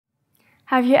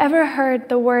Have you ever heard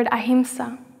the word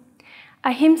Ahimsa?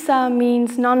 Ahimsa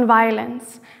means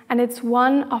non-violence, and it's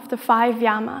one of the 5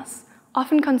 Yamas,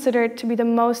 often considered to be the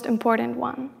most important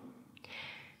one.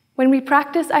 When we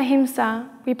practice Ahimsa,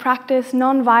 we practice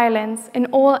non-violence in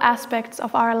all aspects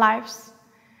of our lives,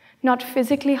 not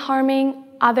physically harming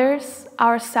others,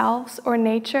 ourselves, or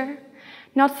nature,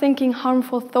 not thinking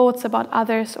harmful thoughts about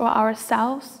others or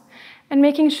ourselves, and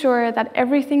making sure that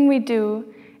everything we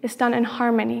do is done in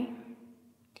harmony.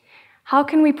 How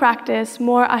can we practice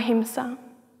more Ahimsa?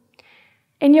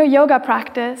 In your yoga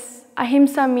practice,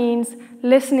 Ahimsa means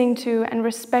listening to and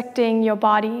respecting your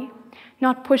body,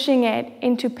 not pushing it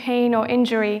into pain or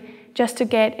injury just to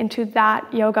get into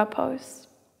that yoga pose.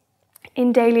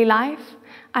 In daily life,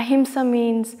 Ahimsa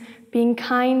means being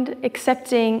kind,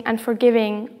 accepting, and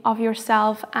forgiving of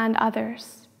yourself and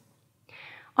others.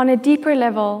 On a deeper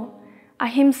level,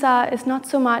 Ahimsa is not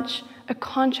so much a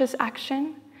conscious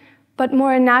action, but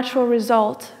more a natural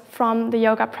result from the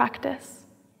yoga practice.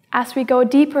 As we go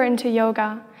deeper into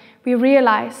yoga, we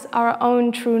realize our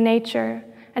own true nature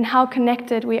and how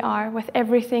connected we are with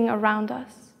everything around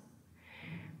us.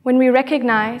 When we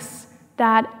recognize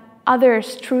that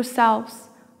others' true selves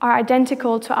are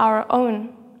identical to our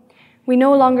own, we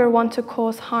no longer want to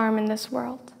cause harm in this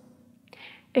world.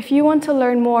 If you want to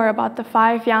learn more about the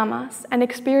 5 Yamas and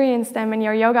experience them in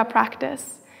your yoga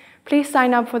practice, please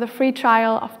sign up for the free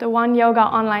trial of the One Yoga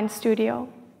online studio.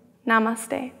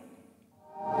 Namaste.